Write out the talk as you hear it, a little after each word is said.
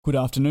Good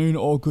afternoon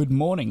or good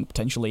morning,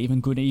 potentially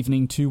even good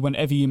evening to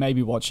whenever you may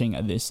be watching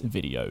this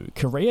video.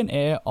 Korean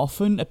Air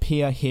often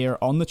appear here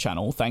on the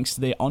channel thanks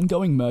to their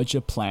ongoing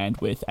merger planned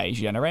with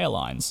Asiana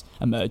Airlines,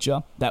 a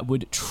merger that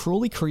would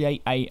truly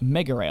create a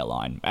mega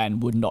airline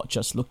and would not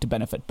just look to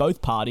benefit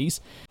both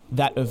parties,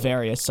 that of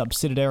various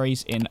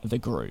subsidiaries in the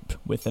group,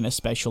 with an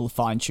especial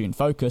fine-tuned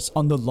focus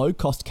on the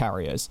low-cost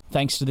carriers,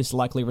 thanks to this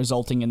likely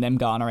resulting in them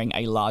garnering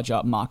a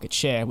larger market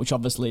share, which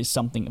obviously is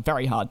something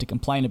very hard to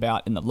complain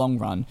about in the long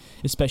run,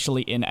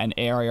 especially in an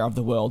area of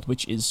the world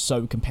which is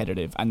so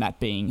competitive, and that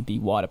being the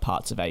wider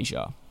parts of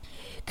Asia.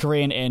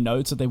 Korean Air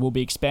notes that they will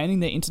be expanding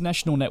their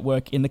international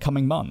network in the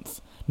coming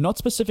month, not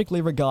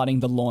specifically regarding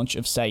the launch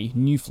of, say,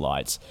 new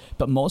flights,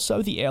 but more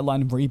so the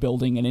airline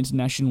rebuilding an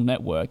international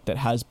network that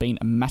has been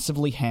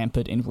massively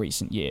hampered in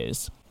recent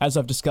years. As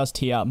I've discussed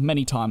here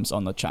many times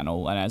on the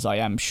channel, and as I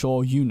am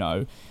sure you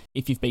know,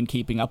 if you've been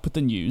keeping up with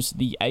the news,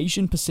 the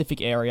Asian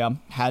Pacific area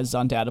has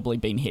undoubtedly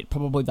been hit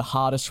probably the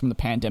hardest from the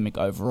pandemic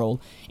overall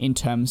in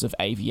terms of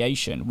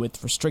aviation,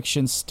 with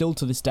restrictions still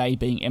to this day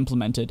being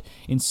implemented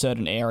in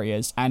certain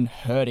areas and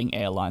hurting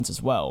airlines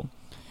as well.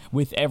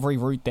 With every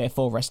route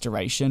therefore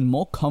restoration,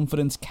 more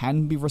confidence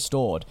can be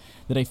restored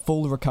that a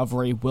full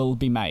recovery will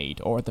be made,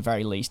 or at the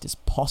very least is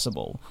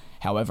possible.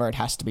 However, it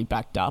has to be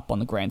backed up on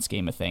the grand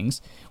scheme of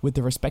things, with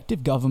the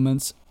respective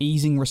governments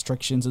easing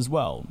restrictions as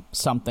well,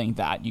 something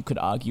that you could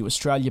argue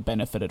Australia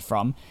benefited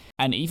from,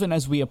 and even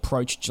as we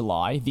approach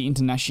July, the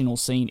international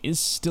scene is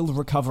still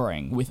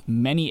recovering, with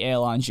many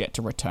airlines yet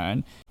to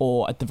return,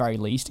 or at the very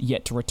least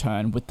yet to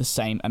return with the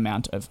same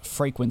amount of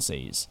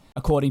frequencies.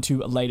 According to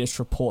latest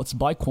reports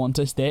by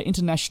Qantas, their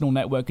international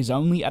network is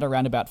only at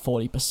around about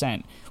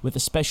 40%, with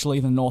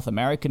especially the North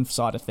American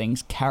side of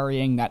things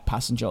carrying that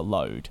passenger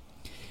load.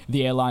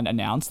 The airline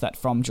announced that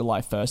from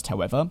July 1st,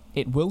 however,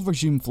 it will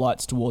resume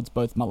flights towards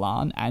both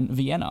Milan and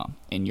Vienna,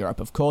 in Europe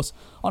of course,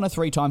 on a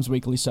 3 times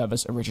weekly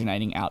service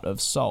originating out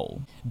of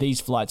Seoul. These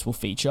flights will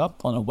feature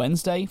on a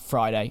Wednesday,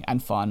 Friday,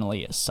 and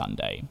finally a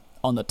Sunday.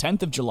 On the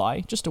 10th of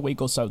July, just a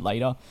week or so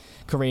later,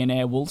 Korean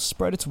Air will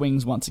spread its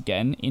wings once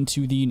again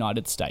into the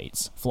United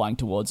States, flying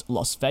towards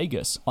Las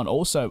Vegas on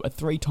also a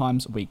 3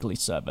 times weekly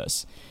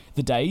service.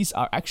 The days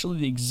are actually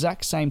the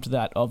exact same to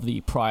that of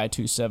the prior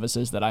 2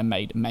 services that I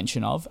made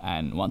mention of,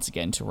 and once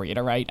again to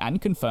reiterate and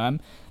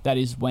confirm, that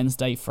is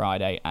Wednesday,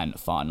 Friday, and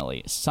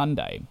finally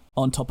Sunday.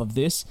 On top of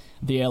this,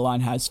 the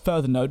airline has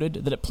further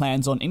noted that it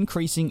plans on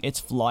increasing its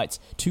flights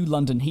to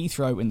London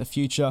Heathrow in the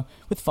future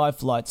with 5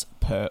 flights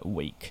per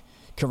week.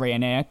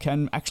 Korean Air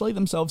can actually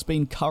themselves be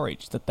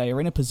encouraged that they are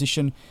in a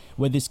position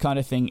where this kind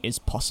of thing is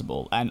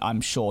possible, and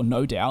I'm sure,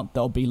 no doubt,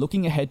 they'll be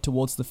looking ahead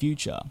towards the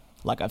future.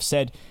 Like I've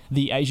said,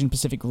 the Asian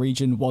Pacific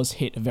region was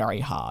hit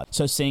very hard,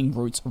 so seeing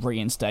routes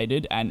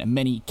reinstated and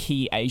many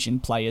key Asian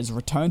players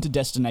return to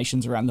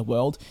destinations around the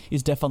world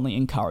is definitely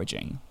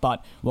encouraging.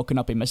 But what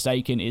cannot be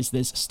mistaken is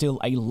there's still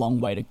a long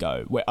way to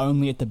go. We're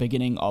only at the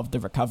beginning of the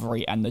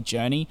recovery and the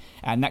journey,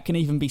 and that can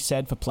even be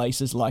said for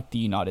places like the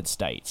United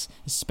States,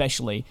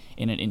 especially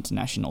in an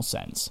international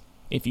sense.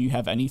 If you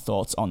have any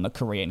thoughts on the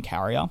Korean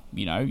carrier,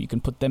 you can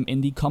put them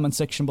in the comment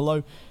section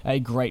below, a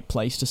great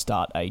place to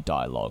start a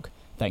dialogue.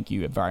 Thank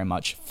you very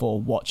much for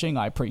watching.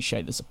 I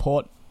appreciate the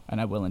support, and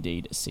I will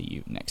indeed see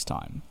you next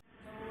time.